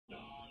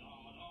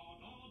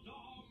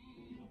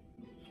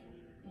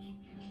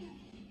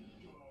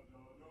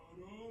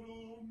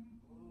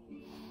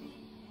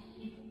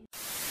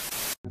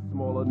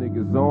All the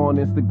niggas on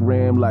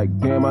Instagram like,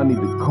 damn, I need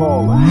to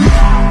call her.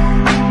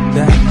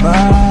 That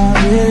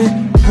body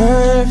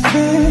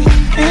perfect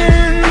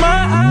in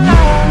my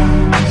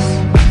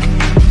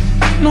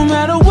eyes. No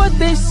matter what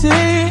they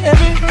say,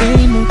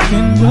 everything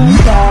looking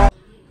just right.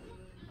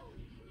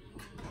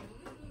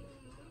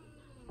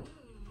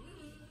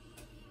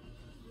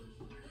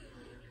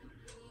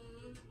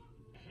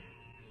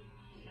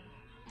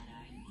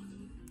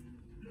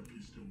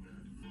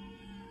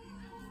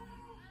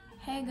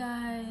 Hey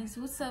guys,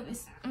 what's up?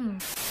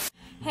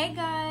 Hey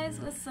guys,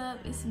 what's up?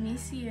 It's me,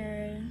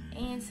 Sierra,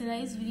 and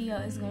today's video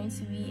is going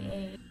to be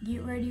a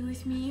get ready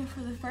with me for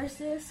the first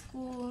day of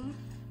school.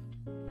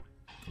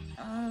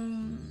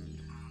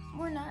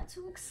 We're not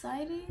too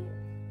excited,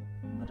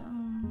 but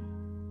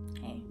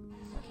hey,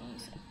 what can you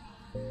say?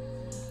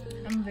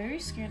 I'm very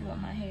scared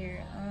about my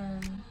hair.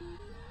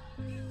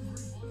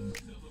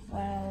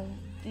 Wow,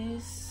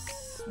 this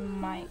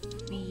might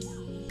be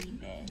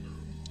bad.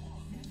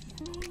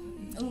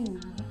 Ooh,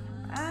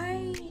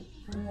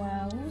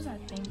 wow, what was I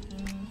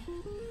thinking?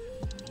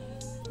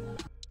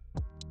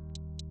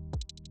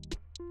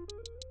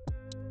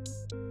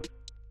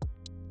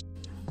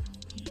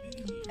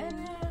 And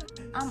then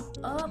I'm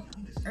up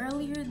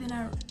earlier than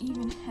I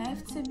even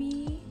have to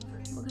be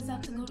because I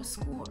have to go to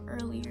school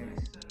earlier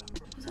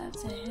because I have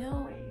to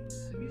help.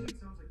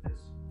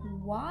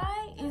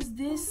 Why is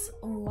this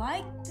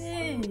like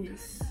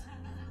this?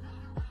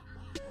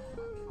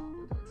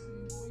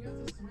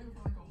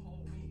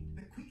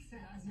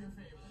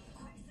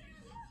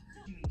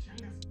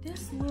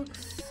 This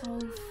looks so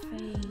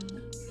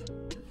fake.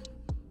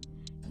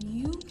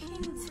 You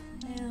can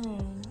tell.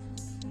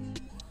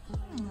 Oh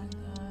my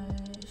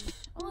gosh.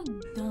 I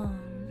look dumb.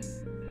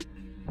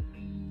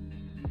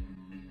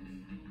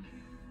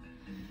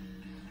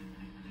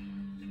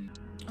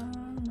 Oh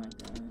my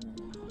gosh.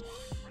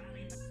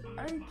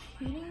 Are you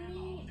kidding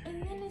me? And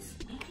then it's...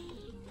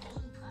 Oh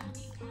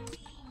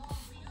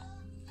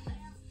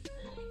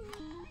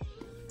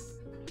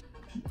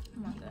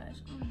my gosh.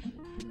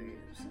 I'm very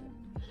upset.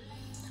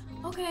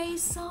 Okay,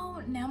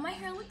 so now my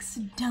hair looks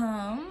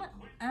dumb.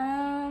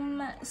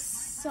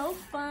 So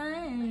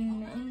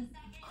fun and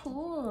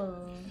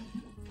cool.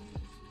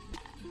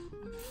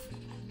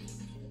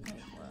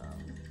 Like, well,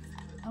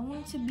 I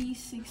want to be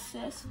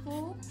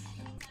successful,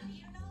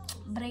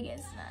 but I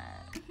guess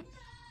not.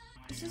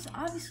 It's just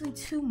obviously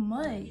too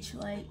much.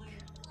 Like,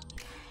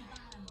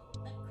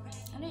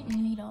 I didn't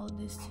need all of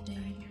this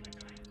today.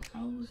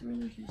 I was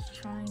really just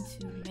trying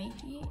to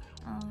make it.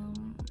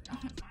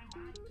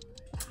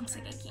 Looks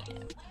like I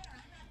can't.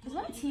 Is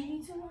my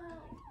TV too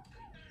loud?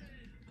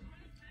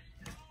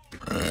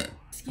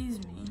 Excuse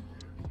me.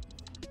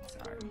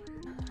 Sorry.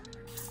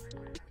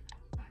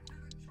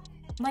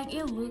 Like,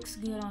 it looks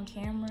good on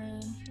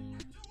camera,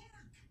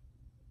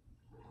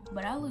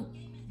 but I look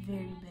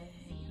very bad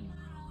in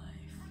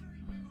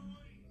real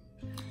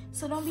life.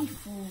 So don't be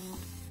fooled.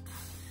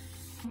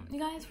 You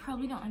guys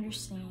probably don't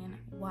understand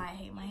why I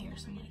hate my hair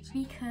so much.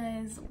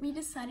 Because we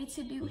decided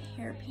to do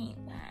hair paint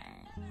lines.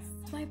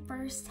 It's my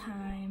first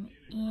time,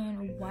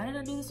 and why did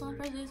I do this on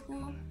the first day of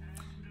school?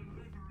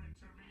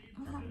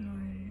 I don't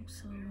know,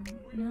 so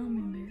now I'm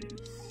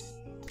embarrassed.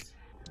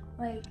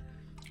 Like,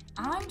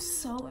 I'm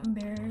so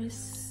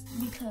embarrassed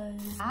because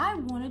I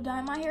want to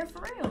dye my hair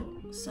for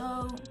real.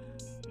 So,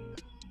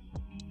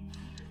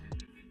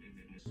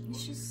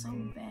 it's just so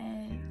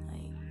bad,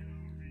 like.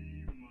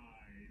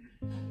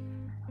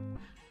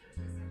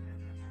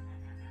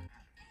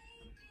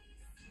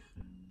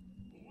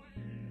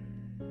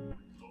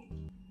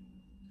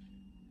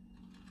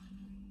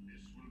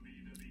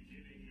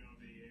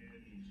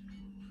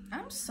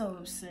 I'm so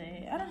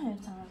upset. I don't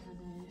have time for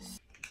this.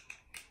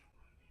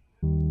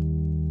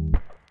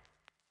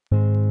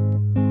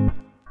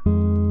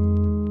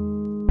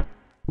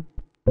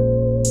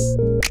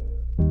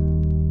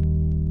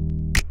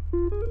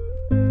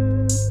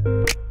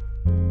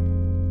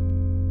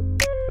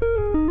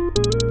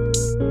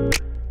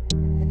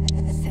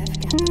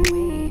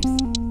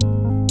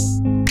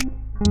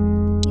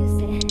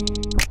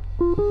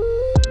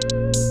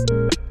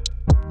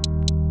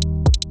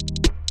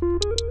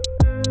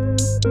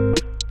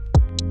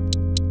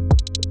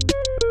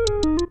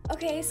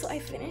 Okay, so I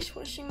finished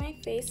washing my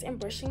face and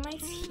brushing my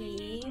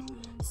teeth.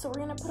 So we're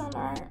gonna put on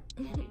our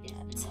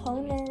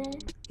toner.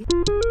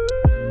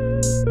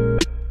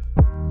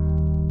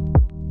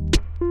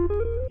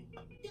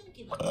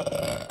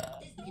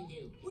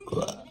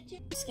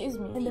 Excuse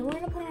me. And then we're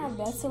gonna put on our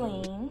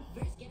Vaseline.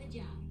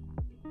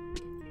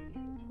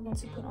 We're going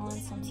to put on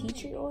some tea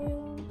tree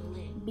oil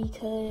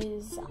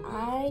because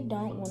I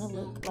don't want to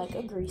look like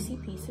a greasy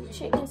piece of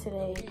chicken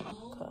today.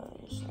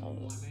 Gosh,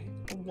 like,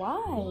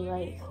 why?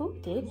 Like, who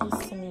did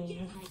this to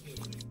me?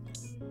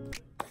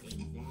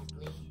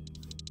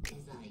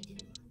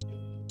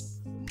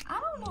 I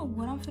don't know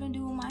what I'm gonna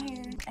do with my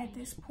hair at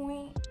this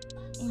point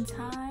in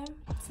time.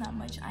 It's not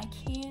much I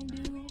can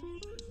do.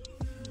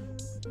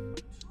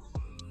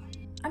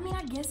 I mean,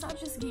 I guess I'll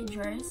just get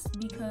dressed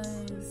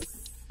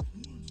because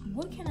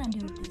what can I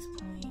do at this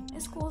point?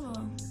 It's cool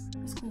though.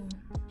 It's cool.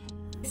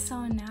 So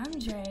now I'm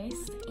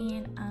dressed,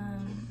 and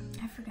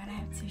I forgot I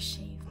have to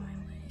shave my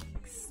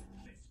legs.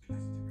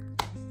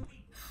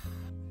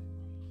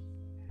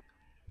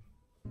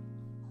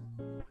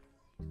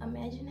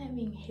 Imagine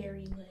having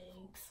hairy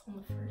legs on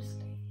the first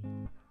day.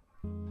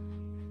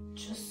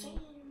 Just saying.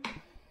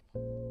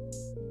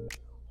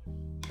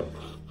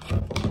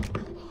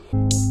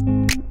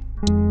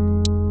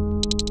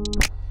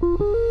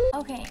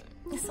 Okay,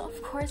 so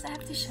of course I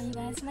have to show you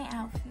guys my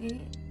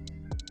outfit.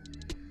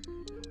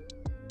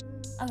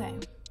 Okay,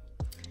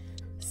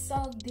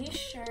 so this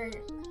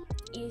shirt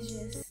is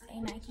just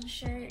a Nike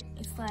shirt.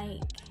 It's like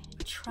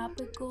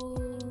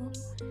tropical,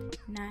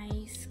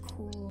 nice,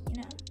 cool, you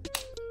know.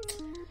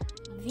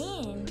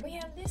 Then we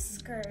have this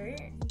skirt,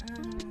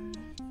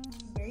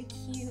 very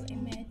cute, it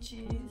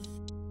matches.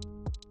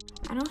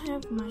 I don't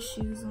have my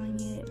shoes on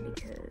yet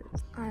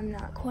because I'm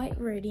not quite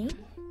ready.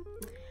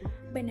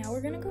 But now we're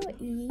gonna go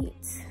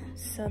eat,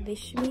 so this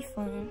should be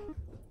fun.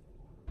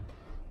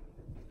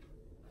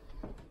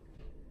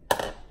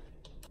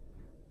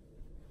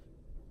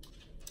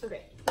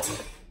 Okay. So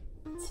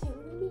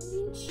we're gonna be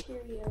eating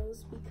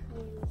Cheerios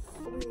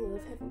because we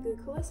love having good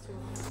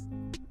cholesterol.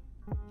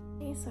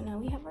 Okay, so now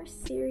we have our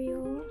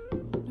cereal.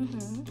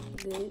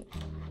 Good.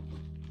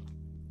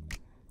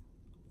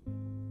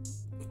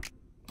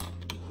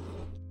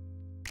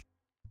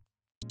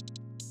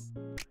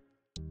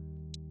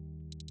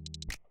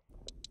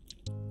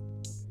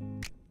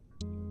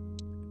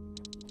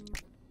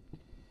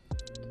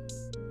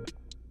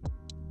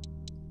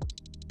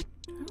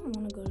 I don't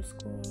want to go to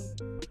school.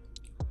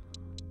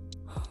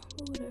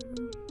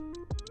 Whatever.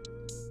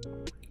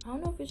 I don't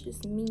know if it's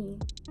just me,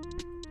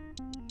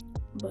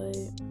 but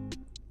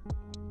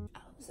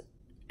I was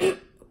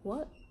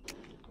what?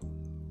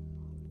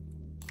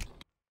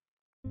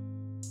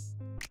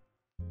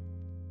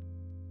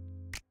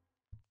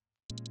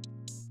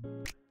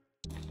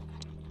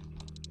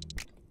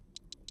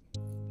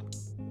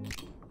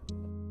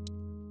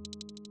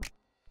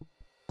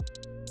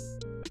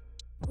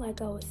 Like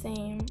I was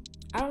saying,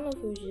 I don't know if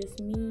it was just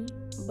me,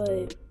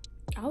 but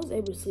I was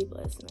able to sleep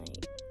last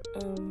night.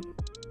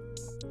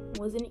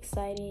 Wasn't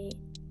excited.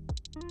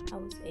 I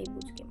was able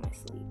to get my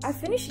sleep. I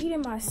finished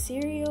eating my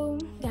cereal.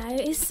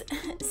 Guys,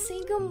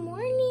 say good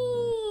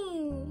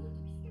morning.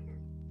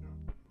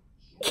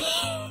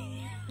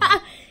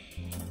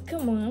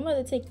 Come on, I'm about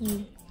to take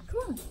you. Come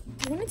on.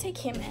 We're gonna take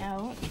him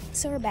out.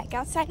 So we're back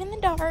outside in the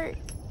dark,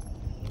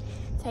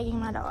 taking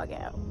my dog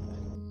out.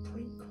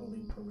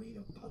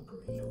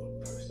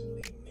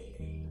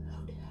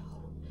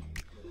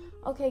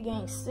 Okay,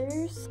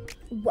 gangsters,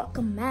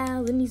 welcome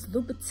out in these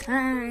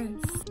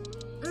Louboutins.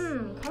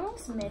 Kind of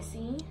looks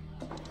messy,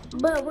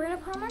 but we're gonna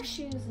put on our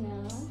shoes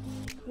now.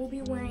 We'll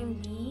be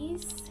wearing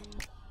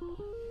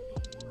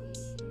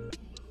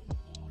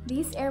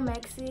these Air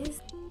Maxes,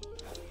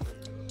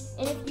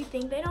 and if you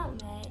think they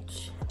don't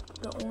match,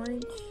 the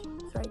orange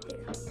is right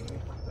there.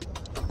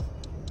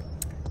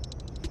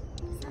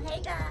 So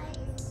hey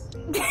guys,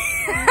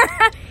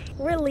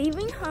 we're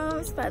leaving home.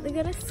 It's about to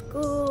go to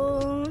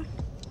school.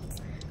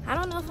 I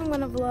don't know if I'm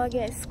gonna vlog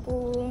at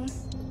school.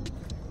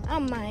 I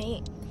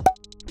might.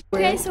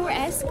 Okay, so we're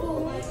at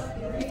school.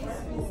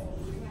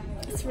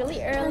 It's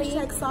really early.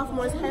 Hashtag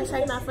sophomores,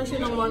 hashtag not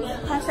freshmen no more,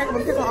 hashtag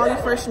we're picking all you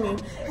freshmen,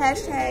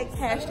 hashtag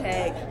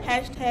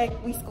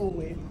we school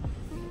with.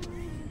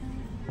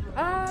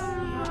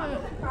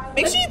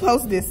 Make sure you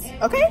post this,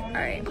 okay?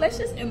 Alright, let's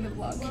just end the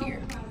vlog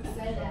here.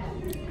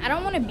 I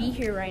don't want to be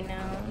here right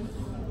now.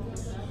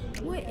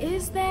 What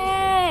is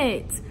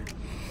that?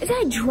 Is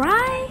that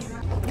dry?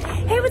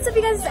 Hey, what's up,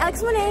 you guys? It's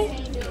Alex Monet.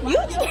 You?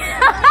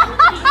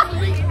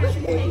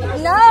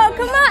 No,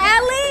 come on,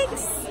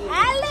 Alex.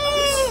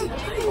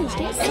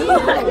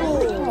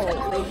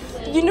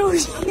 You know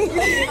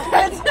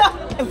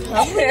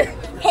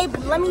Hey,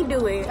 let me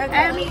do it. Okay.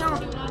 Add me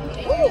on.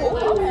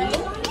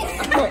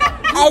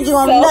 Add you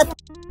on nothing.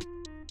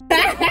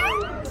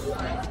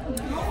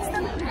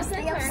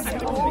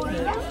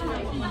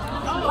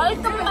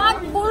 Welcome back,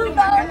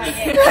 Bulldog.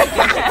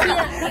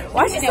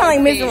 Why she sound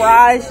like Miss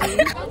Raji?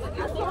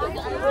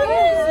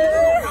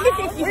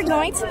 We're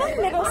going to the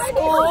middle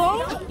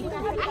school.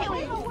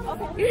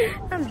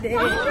 I'm dead.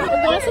 We're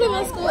going to the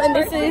middle school, and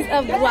this is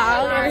a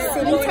vlog or a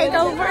city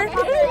takeover.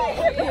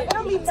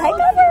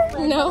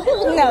 Takeover? No.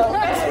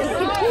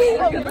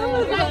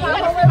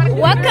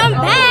 Welcome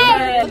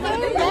back.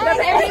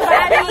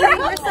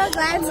 Everybody. We're so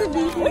glad to be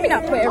here. Let me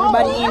not put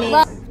everybody in it.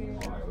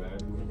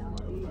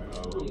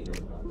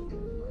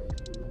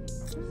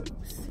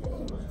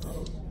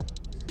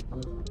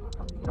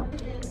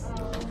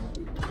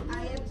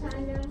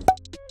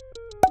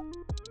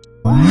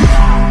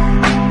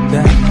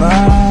 That